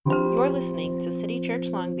You're listening to City Church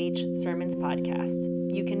Long Beach Sermons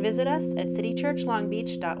Podcast. You can visit us at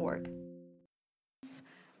citychurchlongbeach.org.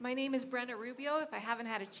 My name is Brenna Rubio. If I haven't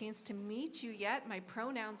had a chance to meet you yet, my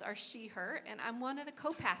pronouns are she, her, and I'm one of the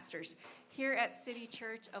co-pastors here at City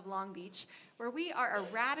Church of Long Beach, where we are a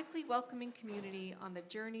radically welcoming community on the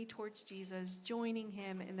journey towards Jesus, joining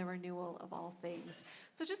him in the renewal of all things.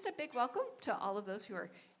 So just a big welcome to all of those who are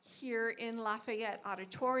here in Lafayette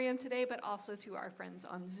Auditorium today, but also to our friends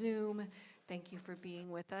on Zoom. Thank you for being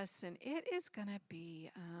with us, and it is going to be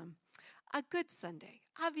a good Sunday.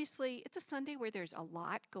 Obviously, it's a Sunday where there's a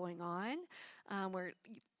lot going on.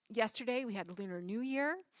 Yesterday we had Lunar New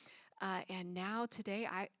Year, and now today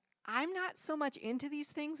I'm not so much into these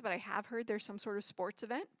things, but I have heard there's some sort of sports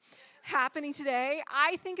event happening today.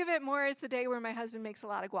 I think of it more as the day where my husband makes a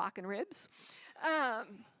lot of guac and ribs.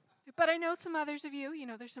 But I know some others of you,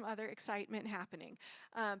 there's some other excitement happening.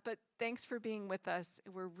 But thanks for being with us.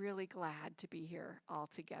 We're really glad to be here all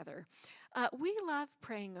together. We love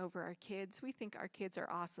praying over our kids. We think our kids are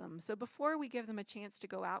awesome. So before we give them a chance to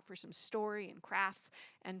go out for some story and crafts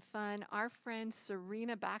and fun, our friend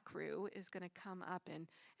Serena Bakru is going to come up and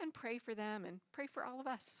pray for them and pray for all of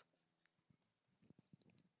us.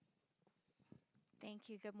 Thank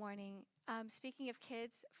you. Good morning. Speaking of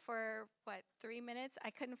kids, for 3 minutes,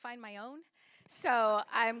 I couldn't find my own. So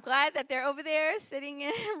I'm glad that they're over there sitting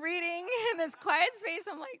and reading in this quiet space.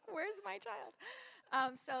 I'm like, where's my child?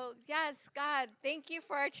 So yes, God, thank you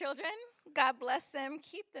for our children. God bless them.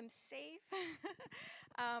 Keep them safe.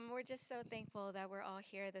 We're just so thankful that we're all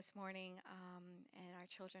here this morning, and our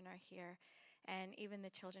children are here. And even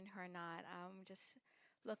the children who are not, just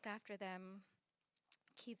look after them.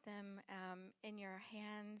 Keep them in your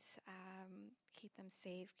hands, keep them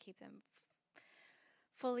safe, keep them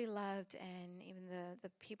fully loved, and even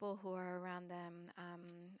the people who are around them,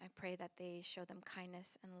 I pray that they show them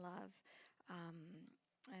kindness and love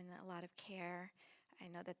and a lot of care. I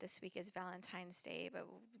know that this week is Valentine's Day, but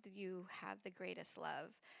you have the greatest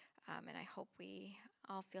love, and I hope we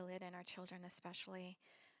all feel it, and our children especially.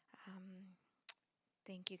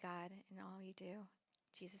 Thank you, God, in all you do.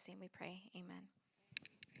 In Jesus' name we pray. Amen.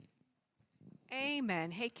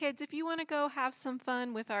 Amen. Hey, kids, if you want to go have some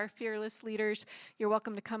fun with our fearless leaders, you're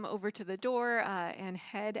welcome to come over to the door and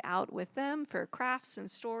head out with them for crafts and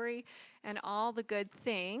story and all the good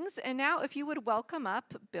things. And now, if you would welcome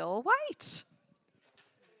up Bill White.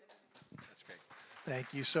 That's great.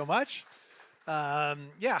 Thank you so much. Hi,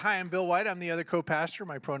 I'm Bill White. I'm the other co-pastor.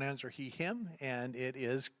 My pronouns are he, him, and it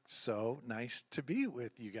is so nice to be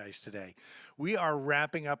with you guys today. We are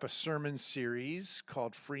wrapping up a sermon series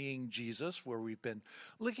called Freeing Jesus, where we've been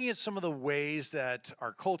looking at some of the ways that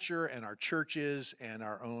our culture and our churches and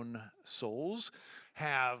our own souls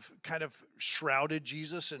have kind of shrouded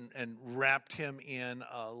Jesus and wrapped him in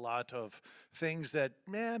a lot of things that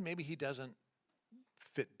maybe he doesn't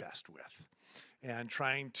fit best with, and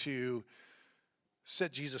trying to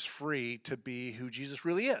set Jesus free to be who Jesus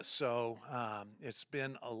really is. So it's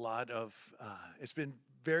been it's been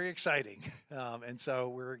very exciting. And so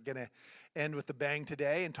we're going to end with the bang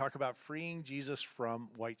today and talk about freeing Jesus from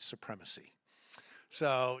white supremacy.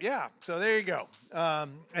 So there you go.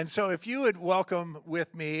 And so if you would welcome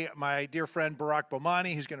with me my dear friend Barak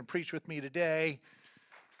Bomani, who's going to preach with me today.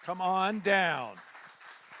 Come on down.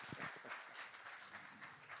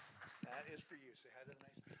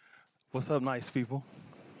 What's up, nice people?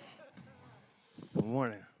 Good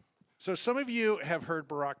morning. So some of you have heard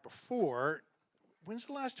Barak before. When's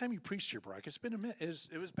the last time you preached here, Barak? It's been a minute.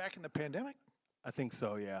 It was back in the pandemic? I think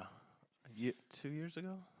so, yeah. 2 years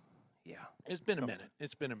ago? Yeah. It's been a minute.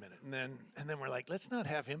 It's been a minute. And then we're like, let's not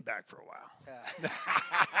have him back for a while.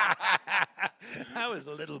 That was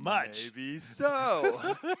a little much. Maybe so.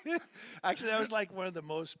 Actually, that was like one of the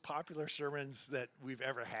most popular sermons that we've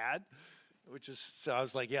ever had. So I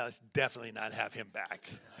was like, let's definitely not have him back.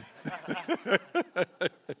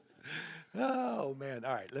 Oh, man.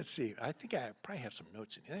 All right, let's see. I think I probably have some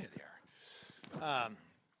notes in here. There they are.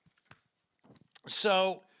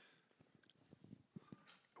 So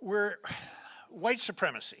we're white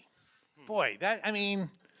supremacy. Boy,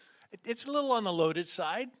 it's a little on the loaded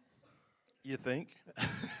side. You think?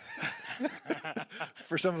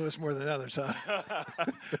 For some of us more than others, huh?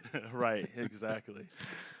 Right, exactly.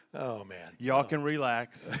 Oh, man. Y'all can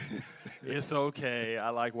relax. It's okay. I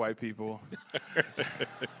like white people.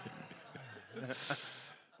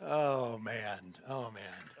 Oh, man. All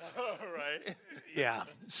right. Yeah.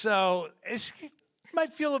 So it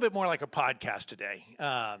might feel a bit more like a podcast today.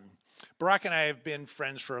 Barak and I have been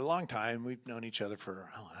friends for a long time. We've known each other for,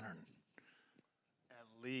 At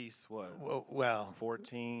least, what, Well,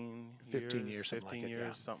 14 15 years, something 15 like it, years,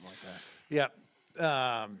 yeah. something like that.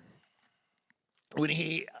 Yeah. When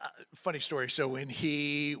he, funny story. So when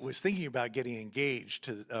he was thinking about getting engaged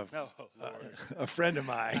to a friend of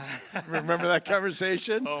mine, remember that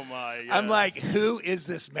conversation? Oh, my, I'm yes. like, who is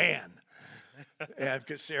this man? Yeah,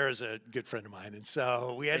 because Sarah's a good friend of mine. And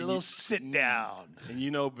so we had a little sit down. And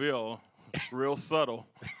you know Bill, real subtle.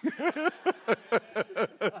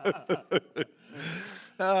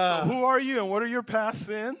 So who are you and what are your past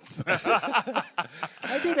sins?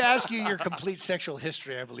 I did ask you your complete sexual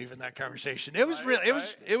history, I believe, in that conversation. It was really,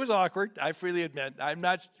 it was awkward. I freely admit. I'm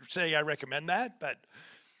not saying I recommend that, but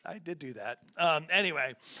I did do that.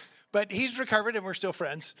 Anyway, but he's recovered and we're still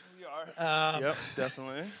friends. We are. Yep,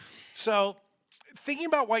 definitely. So, thinking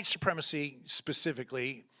about white supremacy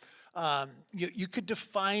specifically, you could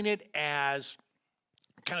define it as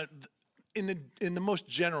kind of in the most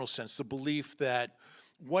general sense, the belief that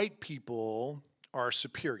white people are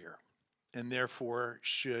superior and therefore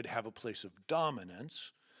should have a place of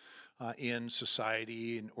dominance in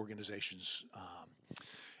society and organizations,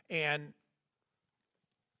 and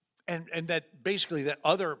that basically that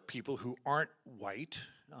other people who aren't white,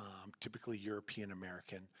 typically European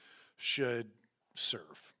American, should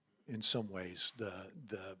serve in some ways the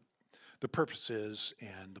purposes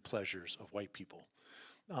and the pleasures of white people.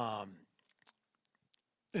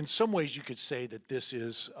 In some ways, you could say that this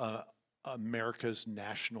is America's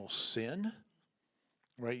national sin,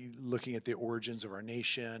 right? Looking at the origins of our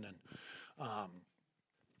nation, and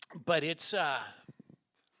but it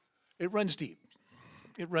runs deep.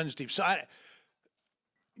 It runs deep. So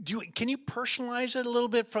can you personalize it a little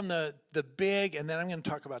bit from the big, and then I'm going to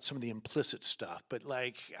talk about some of the implicit stuff. But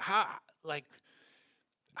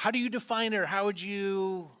how do you define it, or how would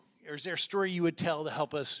you, or is there a story you would tell to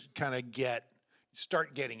help us kind of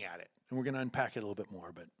start getting at it? And we're going to unpack it a little bit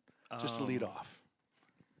more, but just to lead off.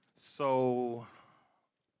 So,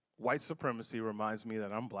 white supremacy reminds me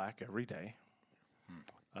that I'm black every day,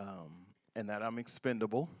 and that I'm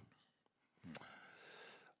expendable.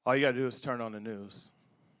 All you got to do is turn on the news.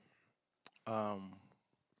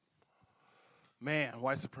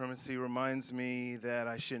 White supremacy reminds me that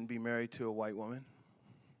I shouldn't be married to a white woman.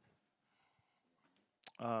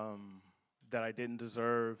 That I didn't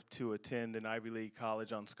deserve to attend an Ivy League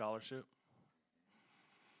college on scholarship.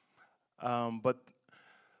 But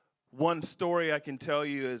one story I can tell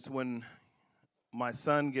you is when my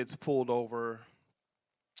son gets pulled over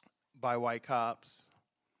by white cops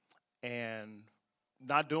and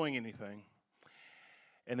not doing anything.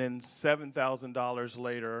 And then $7,000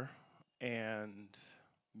 later and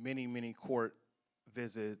many, many court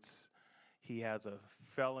visits, he has a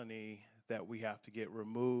felony that we have to get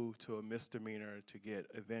removed to a misdemeanor to get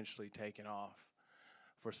eventually taken off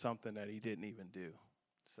for something that he didn't even do.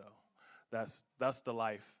 So that's the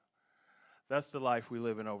life. That's the life we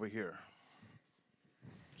live in over here.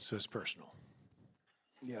 So it's personal.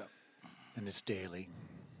 Yeah. And it's daily.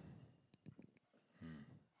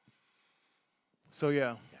 So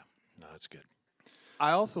yeah. Yeah. No, that's good.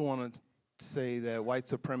 I also want to say that white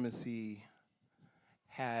supremacy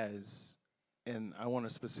has, and I want to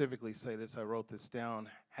specifically say this, I wrote this down,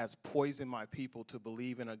 has poisoned my people to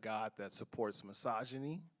believe in a God that supports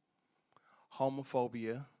misogyny,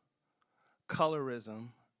 homophobia, colorism,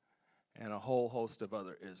 and a whole host of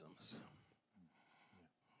other isms.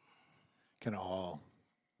 Kind of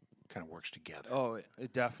works together. Oh,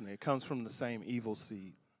 it definitely. It comes from the same evil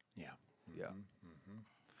seed. Yeah. Yeah.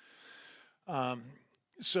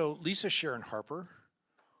 So Lisa Sharon Harper,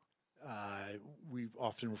 we've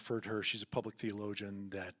often referred to her. She's a public theologian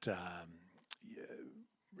that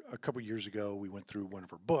a couple years ago we went through one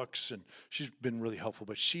of her books, and she's been really helpful.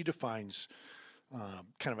 But she defines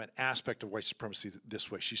kind of an aspect of white supremacy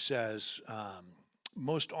this way. She says,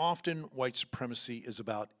 most often white supremacy is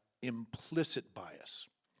about implicit bias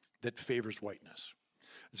that favors whiteness.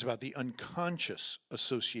 It's about the unconscious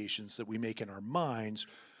associations that we make in our minds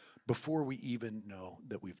before we even know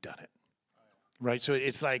that we've done it. Right? So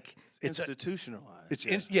it's like It's institutionalized. It's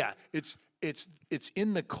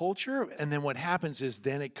in the culture, and then what happens is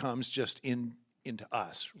then it comes just into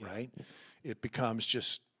us, right? It becomes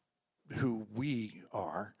just who we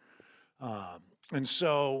are. And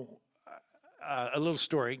so a little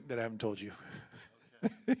story that I haven't told you.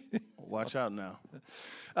 Watch out now.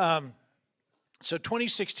 So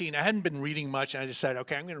 2016, I hadn't been reading much, and I decided,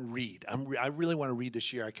 okay, I'm going to read. I really want to read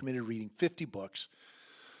this year. I committed to reading 50 books.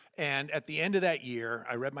 And at the end of that year,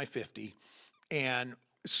 I read my 50, and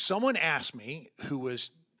someone asked me, who was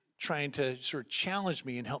trying to sort of challenge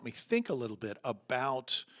me and help me think a little bit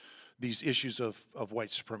about these issues of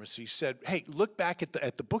white supremacy, said, hey, look back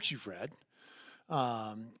at the books you've read,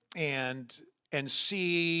 and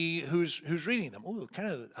see who's reading them. Ooh,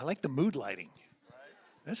 I like the mood lighting.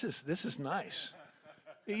 This is nice.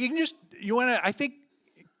 You want to, I think.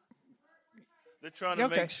 They're trying to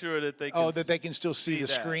make sure that they can. Oh, that they can still see the that.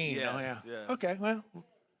 screen. Yes, Oh, yeah. yes. Okay, well.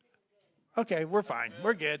 Okay, we're fine.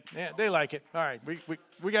 We're good. Yeah, they like it. All right,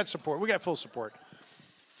 we got support. We got full support.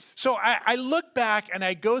 So I look back and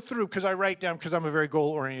I go through, because I write down, because I'm a very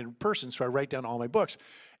goal-oriented person, so I write down all my books.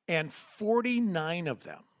 And 49 of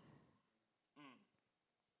them.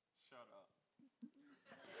 Shut up.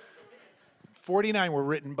 49 were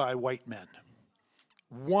written by white men.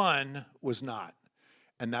 One was not.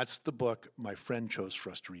 And that's the book my friend chose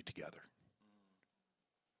for us to read together.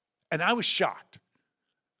 And I was shocked.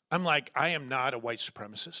 I'm like, I am not a white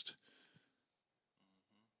supremacist.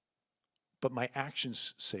 But my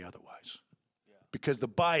actions say otherwise. Yeah. Because the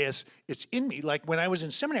bias, it's in me. Like when I was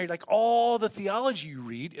in seminary, like all the theology you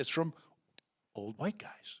read is from old white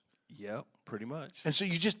guys. Yep, pretty much. And so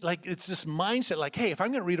you just like, it's this mindset like, hey, if I'm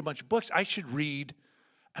going to read a bunch of books, I should read.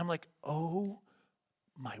 I'm like, oh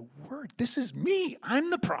my word, this is me. I'm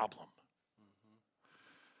the problem.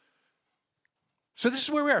 So this is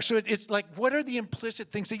where we are. So it's like, what are the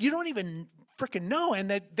implicit things that you don't even freaking know,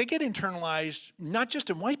 and that they get internalized, not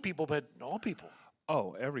just in white people, but all people?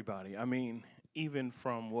 Oh, everybody. I mean, even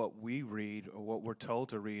from what we read or what we're told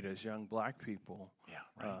to read as young black people,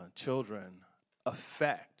 children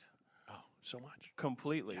affect. Oh, so much.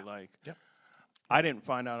 Completely. Yeah. Like, yep. I didn't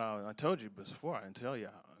find out, I told you before, I didn't tell you,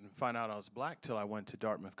 I didn't find out I was black till I went to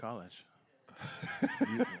Dartmouth College.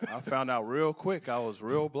 I found out real quick I was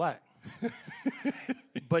real black.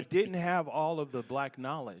 But didn't have all of the black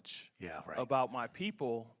knowledge about my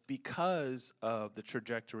people because of the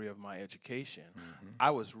trajectory of my education. Mm-hmm.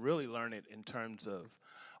 I was really learning in terms of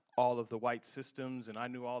all of the white systems, and I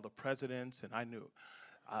knew all the presidents, and I knew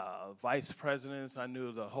vice presidents. I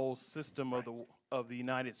knew the whole system of the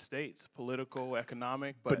United States, political,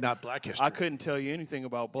 economic. But not black history. I couldn't tell you anything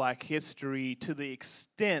about black history to the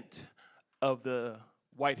extent of the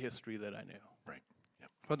white history that I knew. Right. Yep.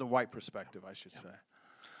 From the white perspective, I should say.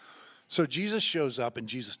 So Jesus shows up and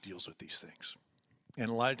Jesus deals with these things. And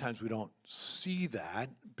a lot of times we don't see that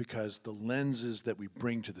because the lenses that we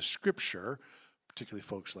bring to the scripture, particularly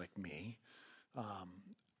folks like me,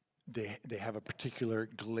 they have a particular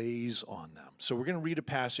glaze on them. So we're going to read a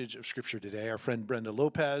passage of scripture today. Our friend Brenda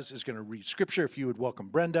Lopez is going to read scripture. If you would welcome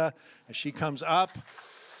Brenda as she comes up.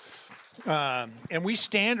 And we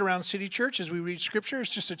stand around City Church as we read scripture. It's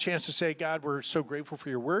just a chance to say, God, we're so grateful for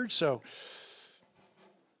your word. So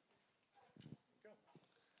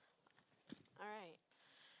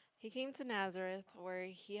he came to Nazareth, where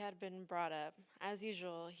he had been brought up. As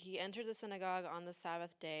usual, he entered the synagogue on the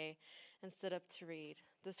Sabbath day and stood up to read.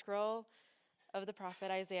 The scroll of the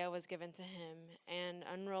prophet Isaiah was given to him, and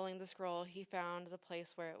unrolling the scroll, he found the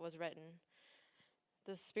place where it was written,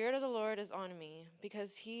 "The Spirit of the Lord is on me,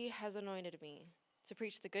 because he has anointed me to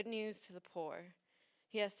preach the good news to the poor.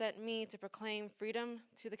 He has sent me to proclaim freedom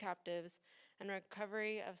to the captives and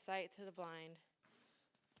recovery of sight to the blind,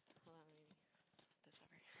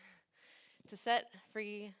 to set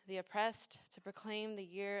free the oppressed, to proclaim the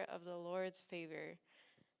year of the Lord's favor."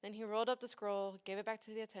 Then he rolled up the scroll, gave it back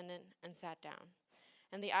to the attendant, and sat down.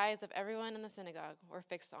 And the eyes of everyone in the synagogue were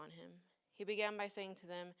fixed on him. He began by saying to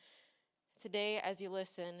them, "Today, as you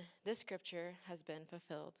listen, this scripture has been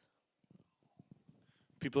fulfilled."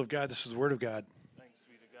 People of God, this is the word of God. Thanks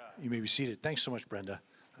be to God. You may be seated. Thanks so much, Brenda.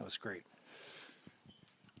 That was great.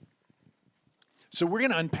 So we're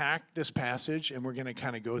going to unpack this passage, and we're going to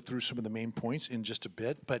kind of go through some of the main points in just a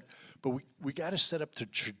bit. But we got to set up the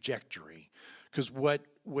trajectory, because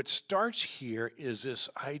what starts here is this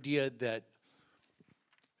idea that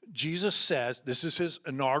Jesus says, this is his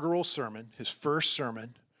inaugural sermon, his first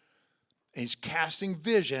sermon, and he's casting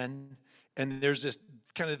vision, and there's this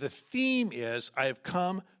kind of the theme is, I have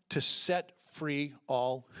come to set free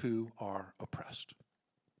all who are oppressed.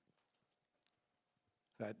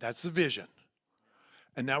 That's the vision.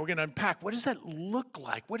 And now we're going to unpack, what does that look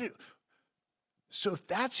like? So if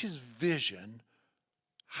that's his vision,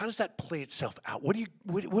 how does that play itself out? What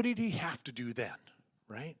did he have to do then,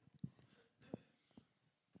 right?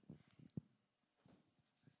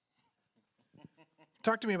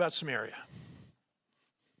 Talk to me about Samaria.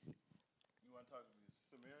 You want to talk about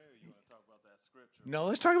Samaria, or you want to talk about that scripture? No,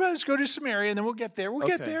 let's talk about it. Let's go to Samaria, and then we'll get there. We'll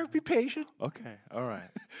get there. Be patient. Okay, all right.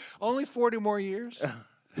 Only 40 more years.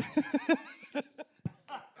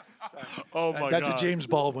 Oh, my God. That's a James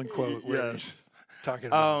Baldwin quote. Where he's talking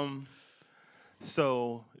about.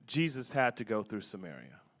 So Jesus had to go through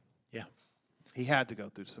Samaria. Yeah. He had to go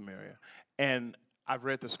through Samaria. And I've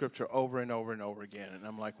read the scripture over and over and over again, and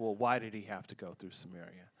I'm like, well, why did he have to go through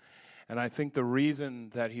Samaria? And I think the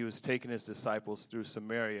reason that he was taking his disciples through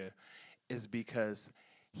Samaria is because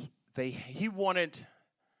he wanted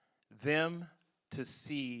them to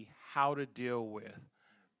see how to deal with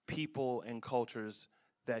people and cultures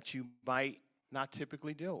that you might not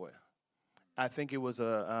typically deal with. I think it was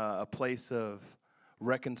a place of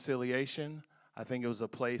reconciliation. I think it was a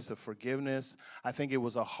place of forgiveness. I think it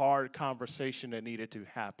was a hard conversation that needed to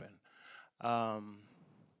happen. And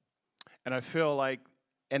I feel like,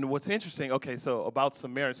 and what's interesting, okay, so about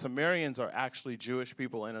Sumerians are actually Jewish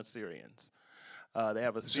people and Assyrians. They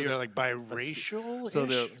have So they're like biracial. So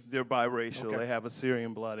they're biracial. Okay. They have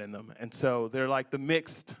Assyrian blood in them, and so they're like the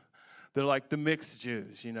mixed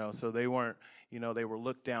Jews, you know. So they weren't, you know, they were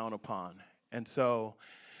looked down upon, and so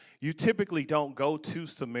you typically don't go to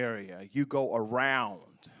Samaria. You go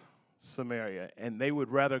around Samaria, and they would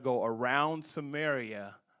rather go around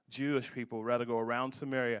Samaria. Jewish people would rather go around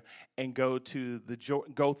Samaria and go through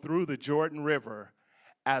the Jordan River,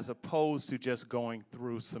 as opposed to just going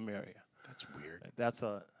through Samaria. That's weird.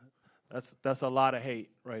 That's a lot of hate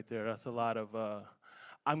right there. That's a lot of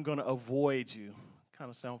I'm gonna avoid you. Kind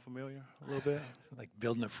of sound familiar a little bit? Like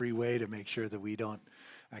building a freeway to make sure that we don't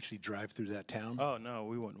actually drive through that town. Oh no,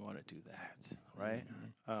 we wouldn't want to do that, right?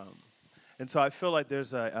 Mm-hmm. And so I feel like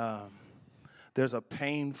there's a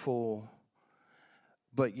painful,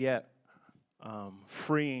 but yet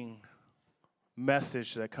freeing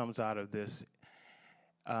message that comes out of this.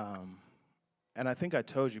 And I think I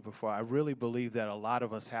told you before, I really believe that a lot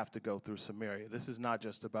of us have to go through Samaria. This is not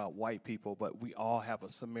just about white people, but we all have a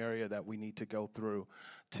Samaria that we need to go through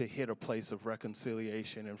to hit a place of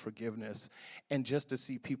reconciliation and forgiveness, and just to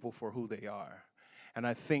see people for who they are. And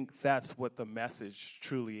I think that's what the message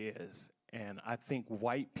truly is. And I think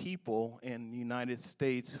white people in the United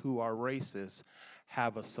States who are racist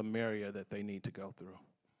have a Samaria that they need to go through.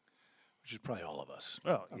 Which is probably all of us.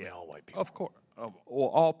 Oh, I yeah. mean, all white people. Of course. Well,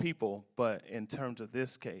 all people, but in terms of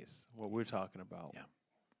this case, what we're talking about.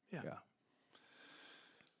 Yeah.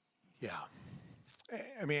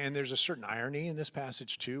 I mean, and there's a certain irony in this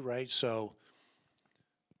passage too, right? So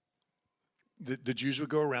the Jews would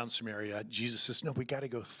go around Samaria. Jesus says, no, we got to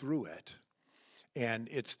go through it. And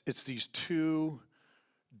it's these two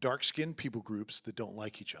dark-skinned people groups that don't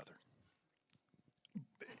like each other.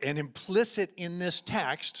 And implicit in this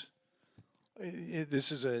text,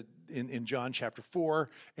 this is in John chapter 4,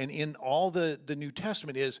 and in all the New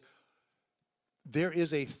Testament, is there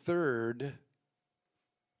is a third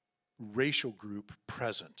racial group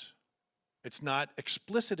present. It's not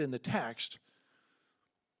explicit in the text,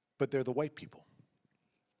 but they're the white people.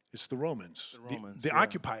 It's the Romans, the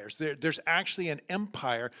occupiers. There's actually an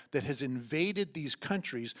empire that has invaded these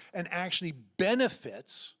countries and actually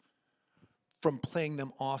benefits from playing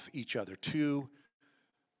them off each other. Two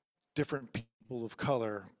different people of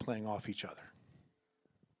color playing off each other.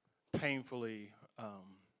 Painfully,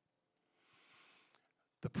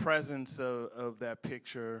 the presence of that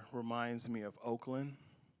picture reminds me of Oakland.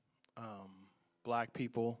 Black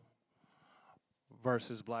people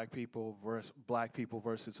versus black people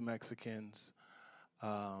versus Mexicans.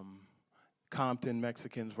 Compton,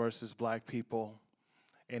 Mexicans versus black people,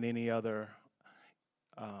 and any other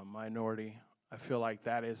minority. I feel like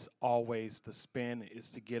that is always the spin,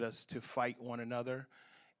 is to get us to fight one another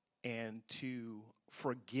and to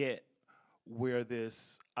forget where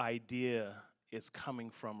this idea is coming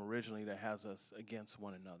from originally that has us against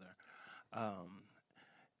one another.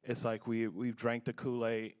 It's like we've drank the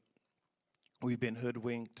Kool-Aid. We've been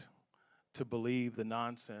hoodwinked to believe the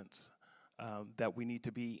nonsense that we need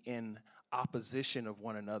to be in opposition of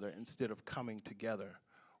one another instead of coming together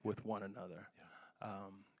with one another. Yeah.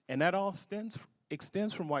 And that all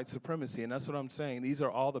extends from white supremacy, and that's what I'm saying. These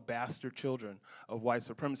are all the bastard children of white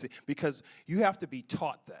supremacy, because you have to be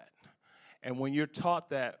taught that. And when you're taught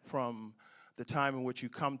that from the time in which you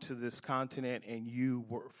come to this continent and you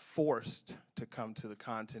were forced to come to the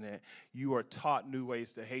continent, you are taught new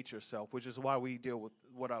ways to hate yourself, which is why we deal with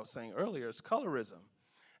what I was saying earlier, is colorism.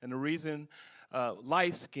 And the reason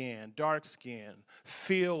light skin, dark skin,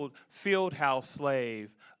 field house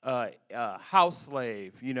slave, house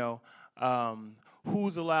slave,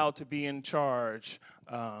 who's allowed to be in charge,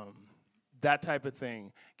 that type of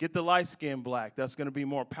thing. Get the light skin black. That's going to be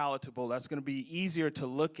more palatable. That's going to be easier to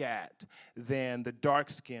look at than the dark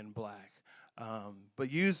skin black. But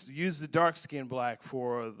use the dark skin black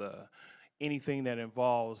for anything that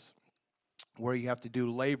involves where you have to do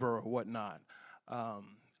labor or whatnot.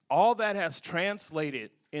 All that has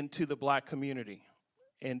translated into the black community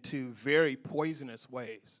into very poisonous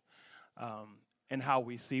ways. and how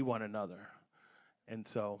we see one another. And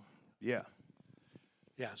so, yeah.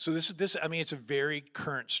 Yeah. So this. I mean, it's a very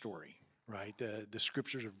current story, right? The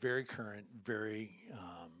scriptures are very current, very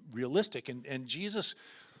realistic, and Jesus.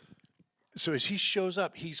 So as he shows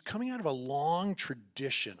up, he's coming out of a long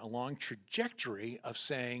tradition, a long trajectory of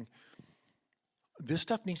saying this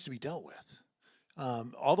stuff needs to be dealt with.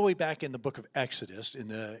 All the way back in the book of Exodus, in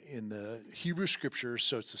the Hebrew scriptures,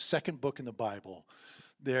 so it's the second book in the Bible.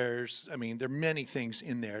 There are many things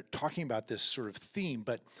in there talking about this sort of theme,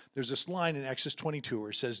 but there's this line in Exodus 22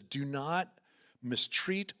 where it says, "Do not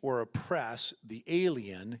mistreat or oppress the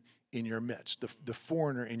alien in your midst, the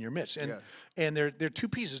foreigner in your midst." And there are two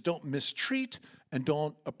pieces: don't mistreat and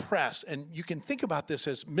don't oppress. And you can think about this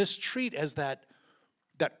as mistreat as that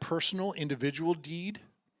personal, individual deed.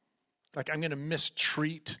 Like, I'm going to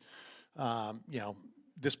mistreat,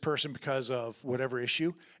 this person because of whatever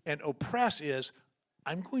issue. And oppress is,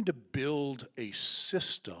 I'm going to build a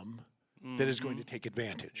system that is going to take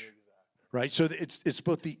advantage, right? So it's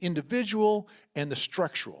both the individual and the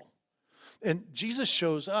structural. And Jesus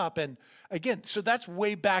shows up, and again, so that's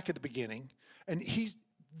way back at the beginning, and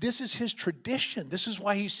this is his tradition. This is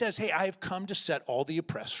why he says, hey, I have come to set all the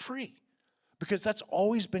oppressed free. Because that's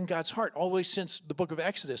always been God's heart, always since the book of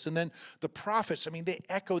Exodus. And then the prophets, they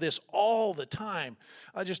echo this all the time.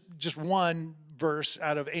 Just one verse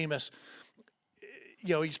out of Amos.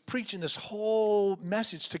 He's preaching this whole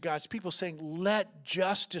message to God's people saying, let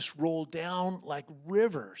justice roll down like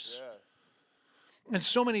rivers. Yes. And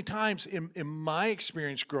so many times in my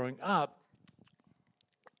experience growing up,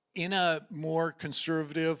 in a more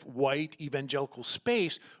conservative, white, evangelical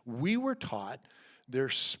space, we were taught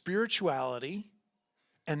there's spirituality,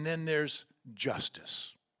 and then there's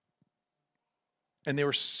justice. And they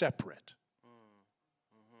were separate.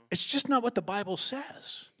 Mm-hmm. It's just not what the Bible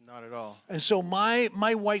says. Not at all. And so my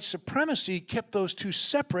white supremacy kept those two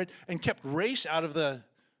separate and kept race out of the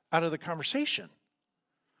conversation.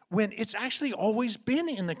 When it's actually always been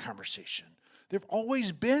in the conversation. There've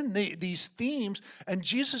always been these themes, and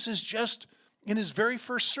Jesus is just, in his very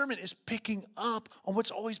first sermon, is picking up on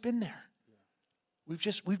what's always been there.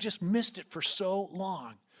 We've just missed it for so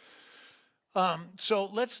long. So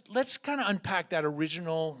let's kind of unpack that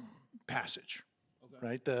original passage, okay.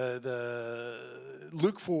 Right? The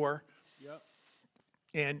Luke 4, yep.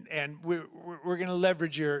 And we're going to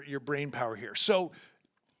leverage your brain power here. So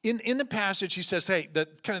in the passage, he says, hey, the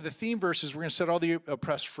theme verse is we're going to set all the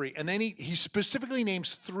oppressed free, and then he specifically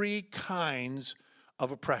names three kinds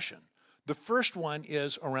of oppression. The first one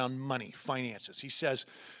is around money, finances. He says,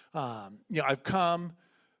 I've come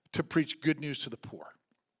to preach good news to the poor.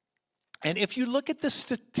 And if you look at the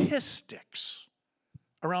statistics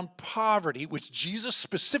around poverty, which Jesus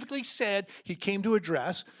specifically said he came to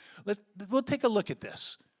address, we'll take a look at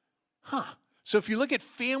this. So if you look at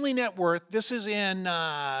family net worth, this is in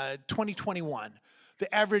 2021.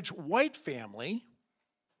 The average white family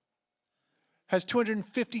has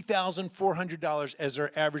 $250,400 as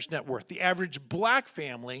their average net worth. The average black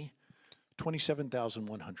family,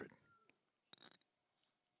 $27,100.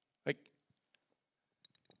 Like,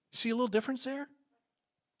 see a little difference there?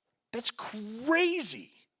 That's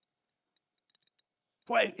crazy.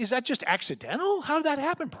 Why, is that just accidental? How did that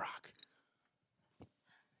happen, Brock?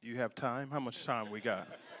 You have time? How much time we got?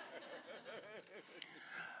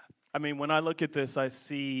 When I look at this, I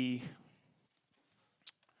see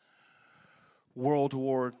World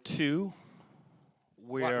War II.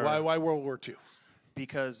 Why World War II?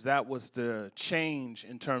 Because that was the change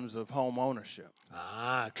in terms of home ownership.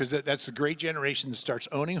 Because that's the great generation that starts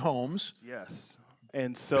owning homes. Yes.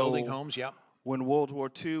 And so building homes, yeah. When World War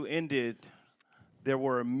II ended, there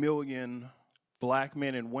were 1 million black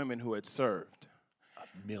men and women who had served. 1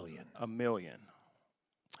 million. 1 million.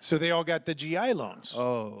 So they all got the GI loans.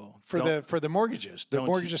 Oh. For the mortgages, the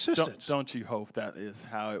mortgage assistance. Don't you hope that is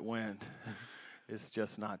how it went. It's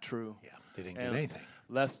just not true. Yeah, they didn't get anything.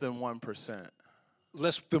 Less than 1%.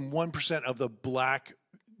 Less than 1% of the black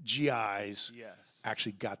GIs yes.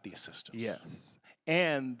 actually got the assistance. Yes.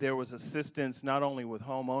 And there was assistance not only with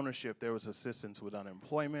home ownership, there was assistance with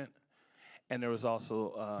unemployment, and there was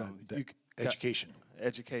also education.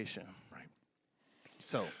 Education. Right.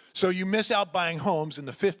 So you miss out buying homes in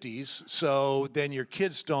the 50s, so then your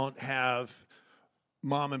kids don't have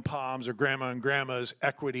mom and poms or grandma and grandma's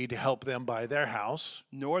equity to help them buy their house.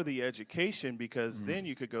 Nor the education, because then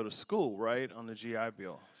you could go to school, right, on the GI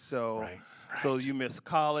Bill. So, right. So you miss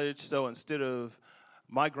college. So instead of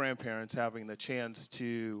my grandparents having the chance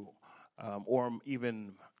to, or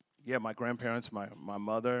even, my grandparents, my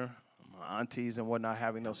mother, my aunties and whatnot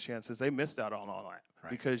having those chances, they missed out on all that Right.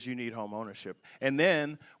 because you need home ownership. And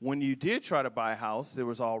then when you did try to buy a house, there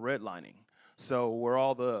was all redlining. So where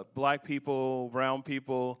all the black people, brown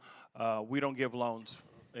people, we don't give loans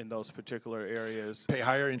in those particular areas. Pay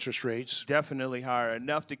higher interest rates. Definitely higher,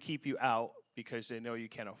 enough to keep you out because they know you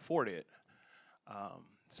can't afford it.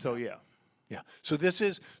 So yeah. Yeah. So this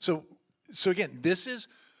is so again, this is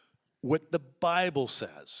what the Bible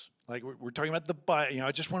says. Like we're talking about the Bible.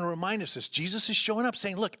 I just want to remind us this. Jesus is showing up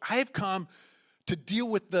saying, look, I have come to deal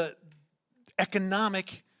with the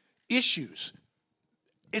economic issues.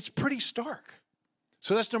 It's pretty stark.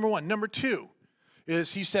 So that's number one. Number two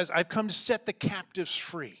is he says, I've come to set the captives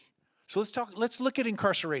free. So let's look at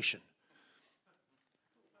incarceration.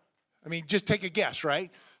 I mean, just take a guess, right?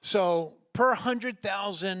 So per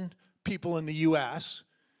 100,000 people in the U.S.,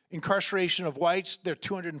 incarceration of whites, they're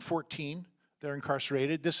 214. They're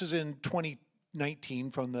incarcerated. This is in 2019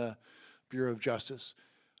 from the Bureau of Justice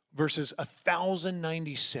versus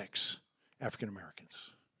 1,096 African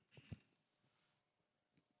Americans.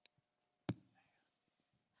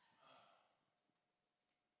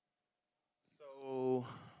 So,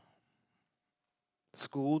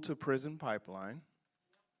 school to prison pipeline,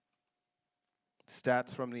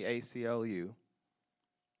 stats from the ACLU.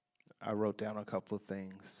 I wrote down a couple of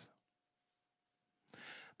things.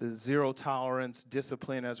 The zero tolerance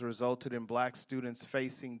discipline has resulted in black students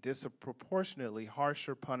facing disproportionately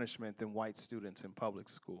harsher punishment than white students in public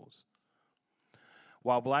schools.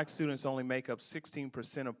 While black students only make up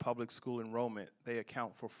 16% of public school enrollment, they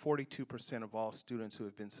account for 42% of all students who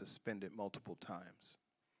have been suspended multiple times.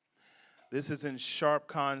 This is in sharp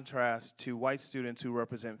contrast to white students who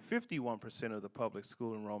represent 51% of the public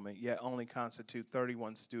school enrollment, yet only constitute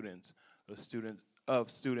 31 students of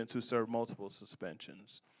students who serve multiple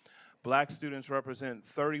suspensions. Black students represent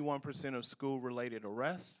 31% of school-related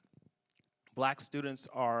arrests. Black students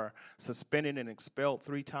are suspended and expelled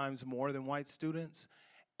 3 times more than white students,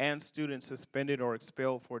 and students suspended or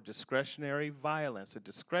expelled for discretionary violence,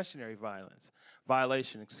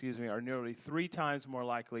 violation, are nearly 3 times more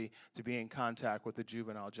likely to be in contact with the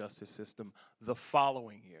juvenile justice system the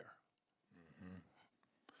following year. Mm-hmm.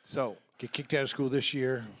 So, get kicked out of school this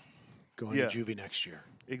year, go into juvie next year.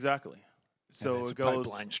 Exactly. So it goes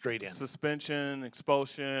pipeline straight in. Suspension,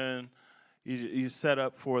 expulsion. You set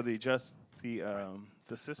up for the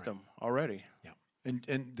system already. Yeah.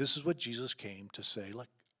 And this is what Jesus came to say, look,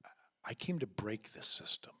 I came to break this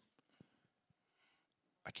system.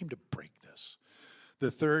 I came to break this.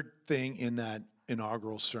 The third thing in that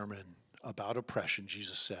inaugural sermon about oppression,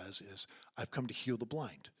 Jesus says, is I've come to heal the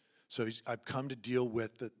blind. So I've come to deal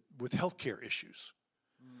with healthcare issues.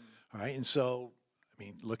 All right, and so,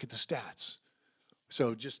 look at the stats.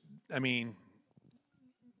 So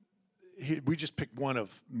we just picked one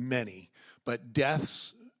of many, but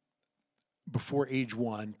deaths before age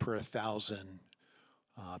 1 per 1,000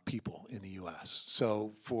 people in the U.S.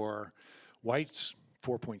 So for whites,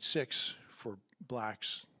 4.6. For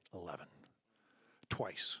blacks, 11.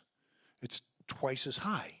 Twice. It's twice as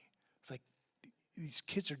high. It's like these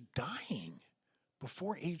kids are dying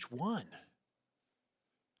before age 1.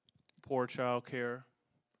 Poor child care,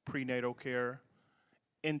 prenatal care,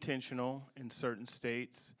 intentional in certain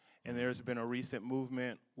states. And there's been a recent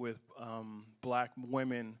movement with black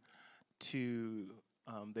women to,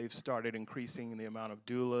 they've started increasing the amount of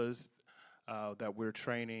doulas that we're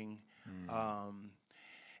training.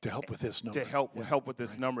 To help with this number. To help with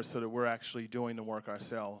this number so that we're actually doing the work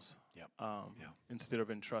ourselves instead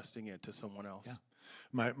of entrusting it to someone else. Yeah.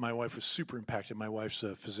 My wife was super impacted. My wife's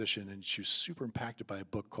a physician, and she was super impacted by a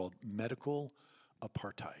book called Medical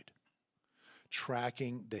Apartheid,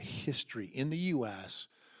 tracking the history in the U.S.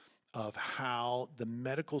 of how the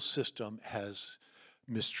medical system has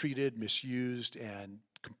mistreated, misused, and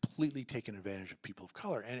completely taken advantage of people of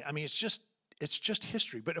color. And it's just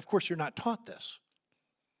history. But of course, you're not taught this,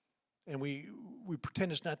 and we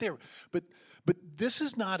pretend it's not there. But this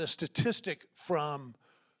is not a statistic from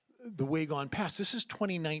the way gone past. This is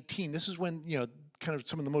 2019. This is when kind of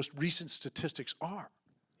some of the most recent statistics are.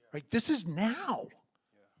 Right? This is now.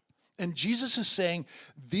 And Jesus is saying,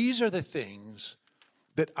 these are the things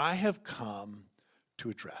that I have come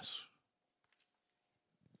to address.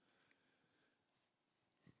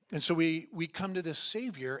 And so we come to this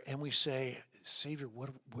Savior and we say, Savior,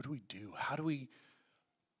 what do we do? How do we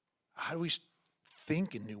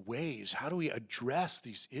think in new ways? How do we address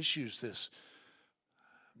these issues?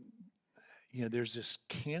 There's this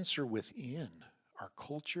cancer within our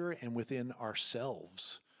culture and within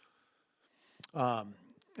ourselves. A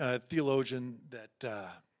theologian that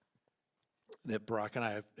that Barak and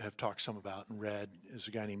I have talked some about and read is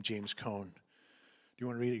a guy named James Cone. Do you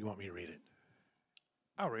want to read it? You want me to read it?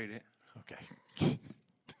 I'll read it. Okay.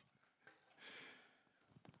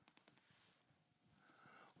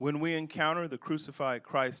 When we encounter the crucified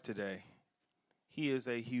Christ today, he is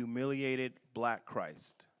a humiliated black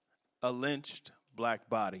Christ, a lynched black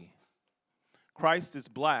body. Christ is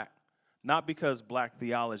black, not because black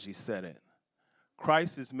theology said it.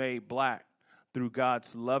 Christ is made black through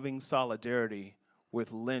God's loving solidarity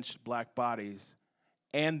with lynched black bodies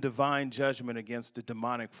and divine judgment against the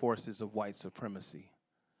demonic forces of white supremacy.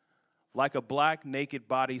 Like a black naked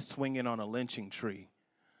body swinging on a lynching tree,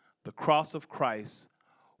 the cross of Christ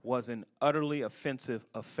was an utterly offensive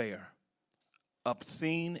affair,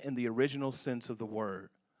 obscene in the original sense of the word,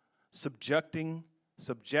 subjecting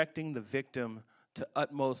the victim to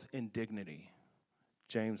utmost indignity.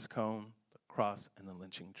 James Cone, The Cross and the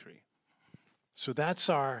Lynching Tree. So that's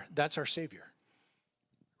our Savior,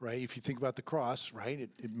 right? If you think about the cross, right,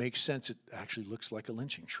 it makes sense. It actually looks like a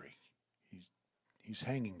lynching tree. He's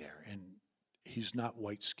hanging there, and he's not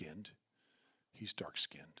white-skinned. He's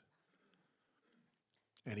dark-skinned.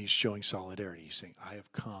 And he's showing solidarity. He's saying, I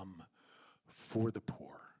have come for the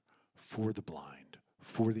poor, for the blind,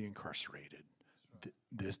 for the incarcerated.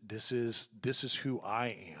 This is who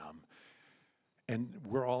I am. And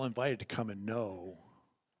we're all invited to come and know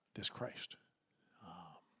this Christ.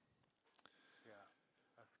 Yeah,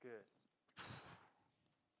 that's good.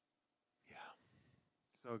 Yeah.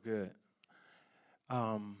 So good.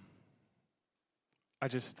 I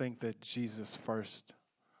just think that Jesus' first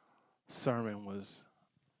sermon was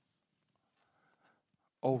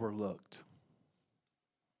overlooked.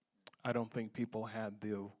 I don't think people had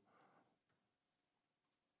the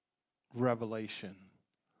revelation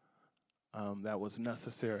that was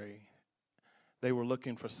necessary. They were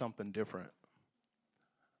looking for something different.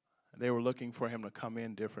 They were looking for him to come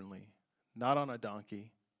in differently, not on a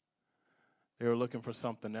donkey. They were looking for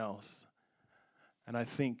something else. And I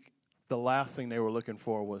think the last thing they were looking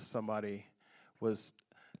for was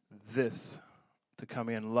this, to come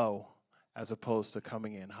in low as opposed to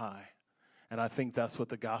coming in high. And I think that's what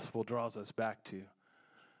the gospel draws us back to,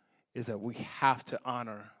 is that we have to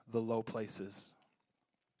honor the low places.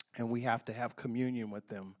 And we have to have communion with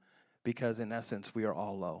them because, in essence, we are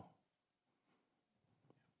all low.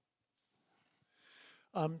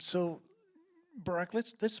 So, Barak,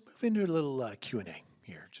 let's move into a little Q&A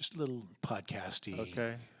here, just a little podcasty.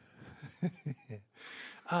 Okay.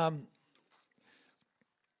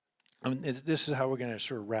 This is how we're going to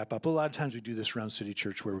sort of wrap up. A lot of times we do this around City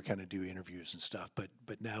Church where we kind of do interviews and stuff, but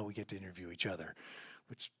now we get to interview each other,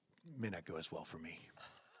 which may not go as well for me.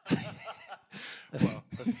 Well,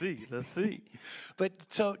 let's see. But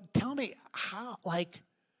so tell me how,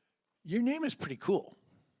 your name is pretty cool.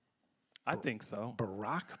 I think so.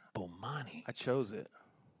 Barak Bomani. I chose it.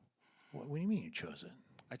 What do you mean you chose it?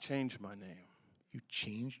 I changed my name. You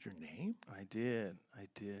changed your name? I did.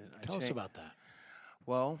 Tell us about that.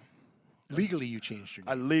 Well, legally you changed your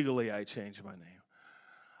name. I changed my name.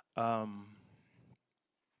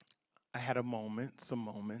 I had some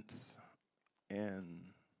moments, and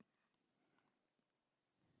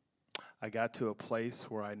I got to a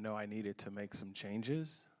place where I know I needed to make some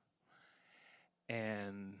changes,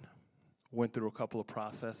 and went through a couple of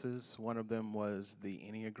processes. One of them was the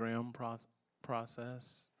Enneagram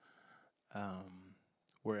process,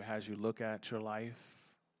 where it has you look at your life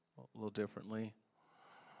a little differently.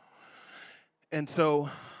 And so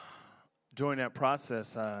during that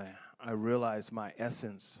process, I realized my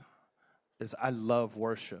essence is I love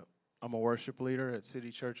worship. I'm a worship leader at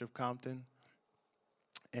City Church of Compton,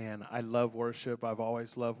 and I love worship. I've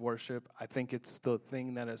always loved worship. I think it's the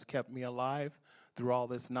thing that has kept me alive through all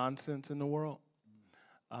this nonsense in the world,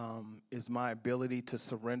 is my ability to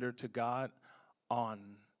surrender to God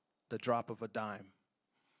on the drop of a dime.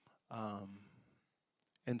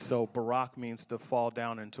 And so Barak means to fall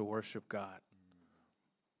down and to worship God.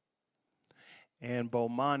 And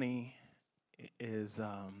Bomani is,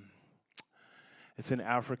 it's an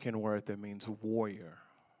African word that means warrior.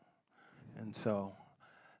 And so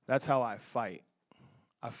that's how I fight.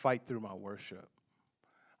 I fight through my worship.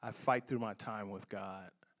 I fight through my time with God.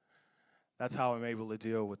 That's how I'm able to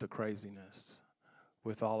deal with the craziness,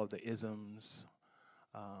 with all of the isms,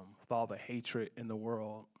 with all the hatred in the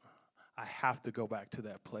world. I have to go back to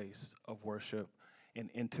that place of worship and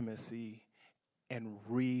intimacy and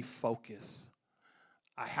refocus.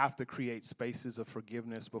 I have to create spaces of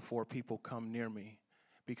forgiveness before people come near me,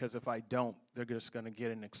 because if I don't, they're just going to get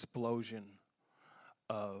an explosion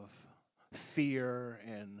of fear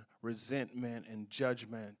and resentment and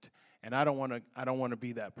judgment, and I don't want to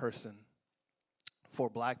be that person. for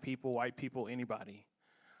black people, white people, anybody.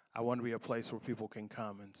 I want to be a place where people can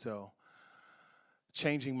come. And so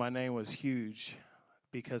changing my name was huge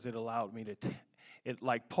because it allowed me to,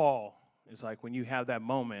 like Paul, it's like when you have that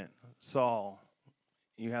moment, Saul,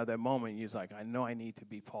 you have that moment, you're like, I know I need to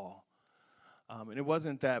be Paul. And it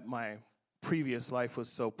wasn't that my previous life was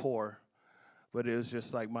so poor, but it was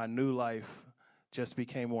just like my new life just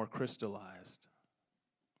became more crystallized.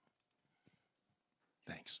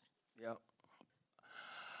 Thanks. Yep.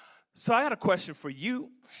 So I got a question for you.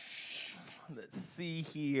 Let's see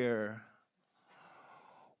here.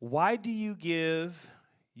 Why do you give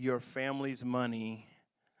your family's money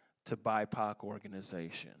to BIPOC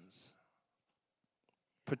organizations,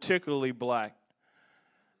 particularly black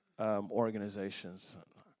organizations?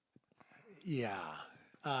 Yeah.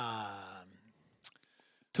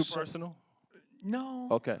 Too personal? No.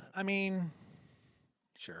 Okay. I mean,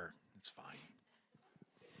 sure, it's fine.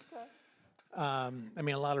 I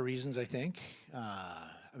mean, a lot of reasons, I think.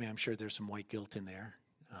 I mean, I'm sure there's some white guilt in there.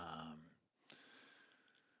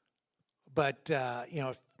 But,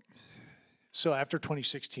 so after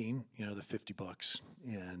 2016, the 50 bucks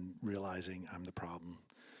and realizing I'm the problem,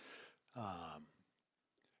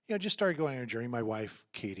 just started going on a journey. My wife,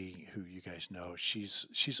 Katie, who you guys know,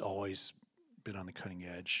 she's always been on the cutting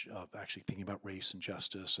edge of actually thinking about race and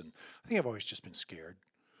justice. And I think I've always just been scared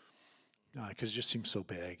because it just seems so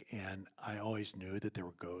big. And I always knew that there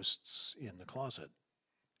were ghosts in the closet.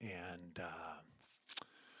 And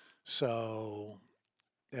so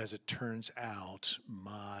as it turns out,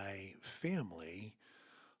 my family,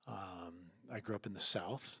 I grew up in the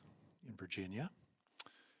South in Virginia,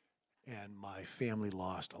 and my family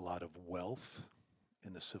lost a lot of wealth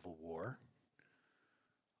in the Civil War,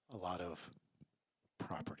 a lot of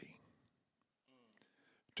property.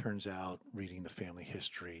 Turns out, reading the family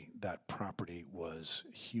history, that property was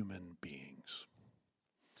human beings.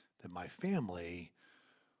 That my family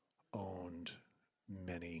owned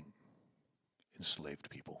many enslaved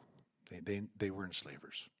people. They were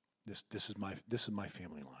enslavers. This is my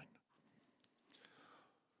family line.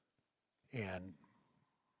 And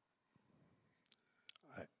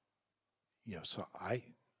so I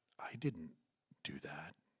didn't do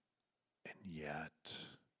that. And yet,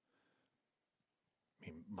 I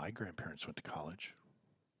mean, my grandparents went to college.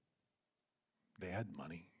 They had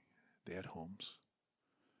money. They had homes.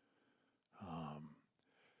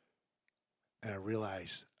 And I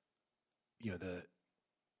realized, the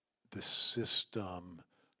system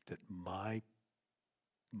that my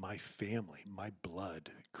family, my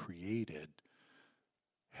blood created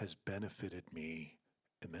has benefited me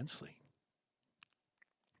immensely,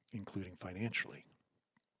 including financially.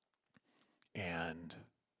 And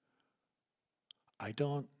I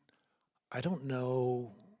don't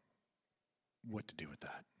know what to do with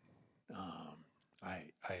that.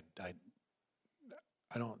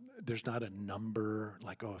 I don't, there's not a number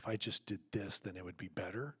like, if I just did this, then it would be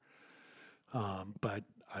better. But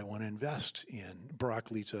I want to invest in,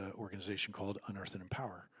 Barak leads an organization called Unearth and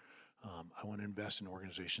Empower. I want to invest in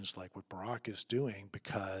organizations like what Barak is doing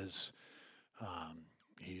because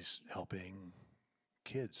he's helping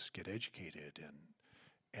kids get educated,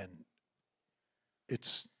 and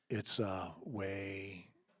it's a way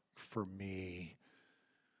for me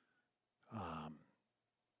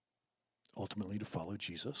ultimately to follow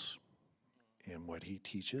Jesus and what he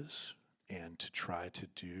teaches, and to try to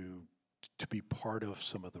be part of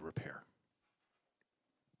some of the repair.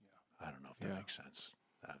 Yeah. I don't know if that makes sense.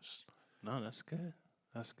 No, that's good.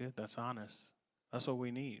 That's good. That's honest. That's what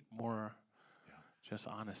we need. More just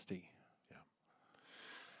honesty.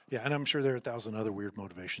 Yeah, and I'm sure there are 1,000 other weird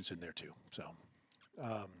motivations in there too. So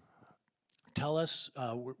tell us,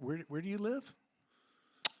 where do you live?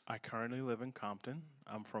 I currently live in Compton.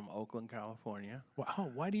 I'm from Oakland, California.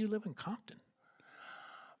 Wow, why do you live in Compton?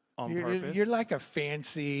 On purpose. You're like a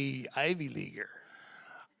fancy Ivy Leaguer.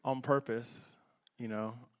 On purpose,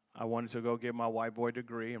 I wanted to go get my white boy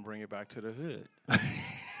degree and bring it back to the hood.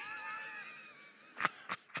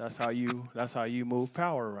 That's how you move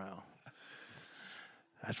power around.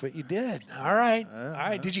 That's what you did. All right. All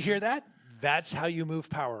right. Did you hear that? That's how you move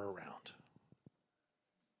power around.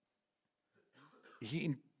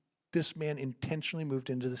 This man intentionally moved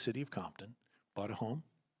into the city of Compton, bought a home.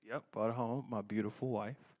 Yep, bought a home, my beautiful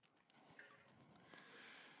wife.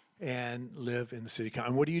 And live in the city of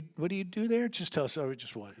Compton. What do you do there? Just tell us.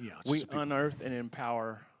 We unearth and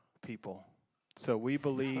empower people. So we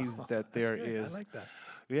believe that there is. I like that.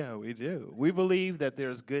 Yeah, we do. We believe that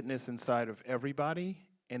there's goodness inside of everybody,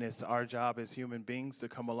 and it's our job as human beings to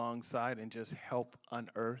come alongside and just help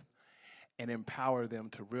unearth and empower them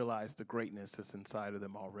to realize the greatness that's inside of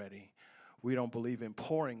them already. We don't believe in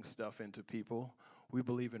pouring stuff into people. We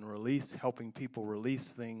believe in helping people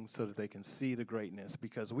release things so that they can see the greatness,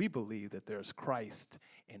 because we believe that there's Christ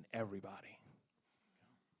in everybody.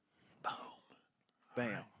 Boom. Bam.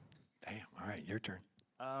 All right. Damn. All right, your turn.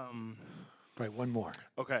 Um, Probably one more.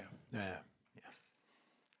 okay. Yeah.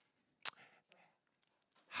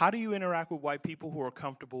 How do you interact with white people who are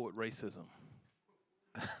comfortable with racism?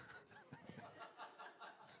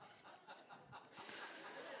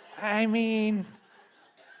 I mean,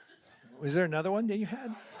 was there another one that you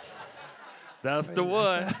had? That's the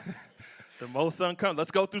one. The most uncomfortable.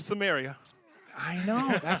 Let's go through Samaria. I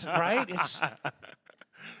know, that's right.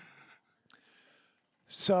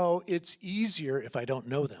 So it's easier if I don't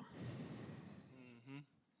know them. Mm-hmm.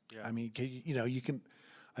 Yeah. I mean, you can.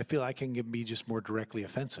 I feel I can be just more directly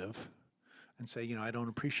offensive, and say, I don't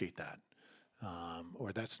appreciate that,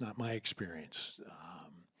 or that's not my experience.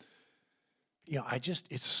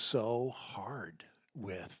 It's so hard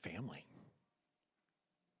with family.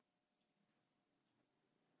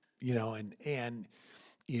 And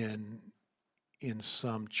in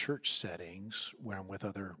some church settings where I'm with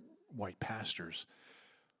other white pastors,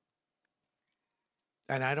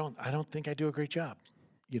 and I don't think I do a great job,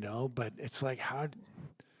 but it's like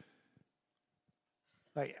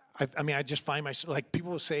I just find myself, like,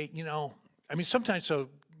 people will say, sometimes,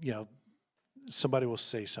 somebody will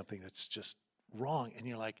say something that's just wrong, and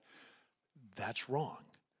you're like, that's wrong.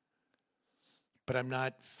 But I'm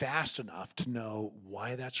not fast enough to know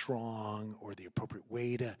why that's wrong or the appropriate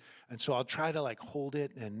way to, and so I'll try to hold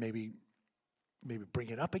it and maybe bring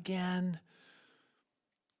it up again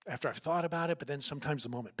after I've thought about it, but then sometimes the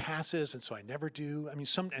moment passes, and so I never do. I mean,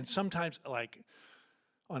 sometimes,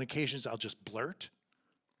 on occasions, I'll just blurt,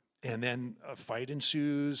 and then a fight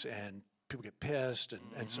ensues, and people get pissed, and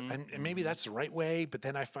maybe that's the right way, but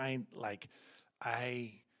then I find,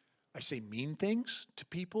 I say mean things to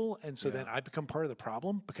people, and so then I become part of the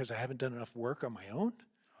problem because I haven't done enough work on my own.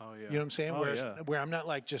 Oh, yeah. You know what I'm saying? Where I'm not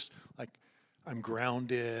I'm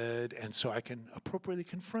grounded, and so I can appropriately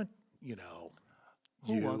confront,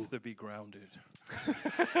 Who wants to be grounded?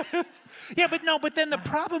 Yeah, but then the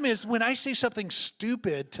problem is when I say something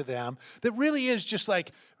stupid to them that really is just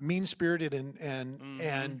mean-spirited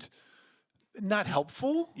and not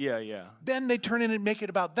helpful. Yeah. Then they turn in and make it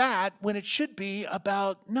about that when it should be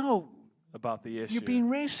about About the issue. you're being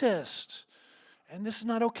racist, and this is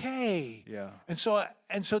not okay. Yeah. And so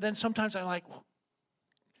then sometimes I'm like, well,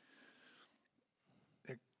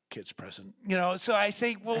 there are kids present, So I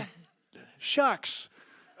think, well, shucks.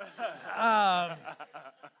 Darn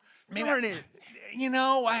it.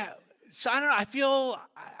 So I don't know.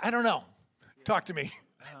 I don't know. Talk to me.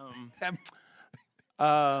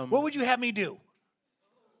 What would you have me do?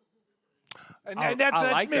 And that's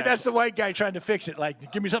like me. that. That's the white guy trying to fix it.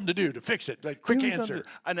 Give me something to do to fix it. Quick answer.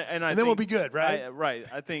 And then we'll be good, right? Right.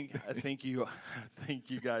 I think you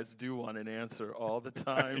guys do want an answer all the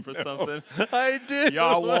time for something. I do.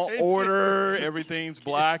 Y'all want order. Everything's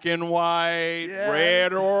black and white,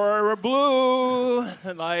 red or blue.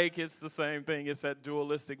 It's the same thing. It's that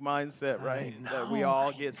dualistic mindset, right? That we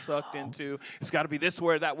all get sucked into. It's got to be this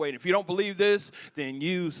way or that way. And if you don't believe this, then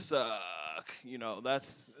you suck.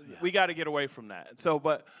 We got to get away from that. So,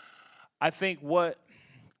 but I think what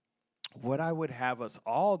I would have us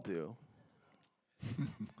all do,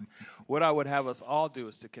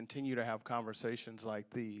 is to continue to have conversations like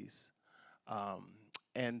these,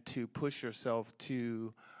 and to push yourself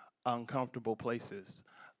to uncomfortable places.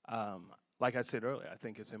 Like I said earlier, I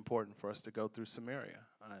think it's important for us to go through Samaria.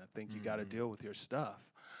 I think you got to deal with your stuff,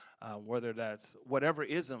 whether that's whatever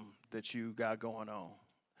ism that you got going on.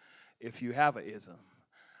 If you have an ism.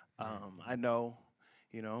 I know,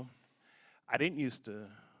 I didn't used to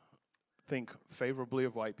think favorably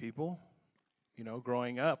of white people.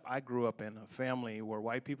 Growing up, I grew up in a family where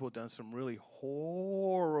white people done some really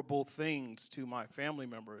horrible things to my family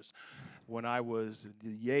members when I was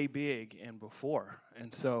yay big and before.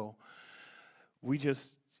 And so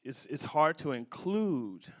it's hard to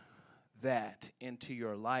include that into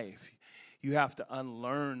your life. You have to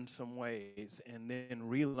unlearn some ways and then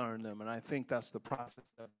relearn them. And I think that's the process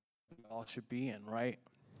that we all should be in, right?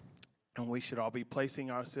 And we should all be placing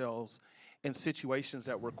ourselves in situations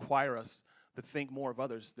that require us to think more of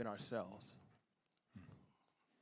others than ourselves.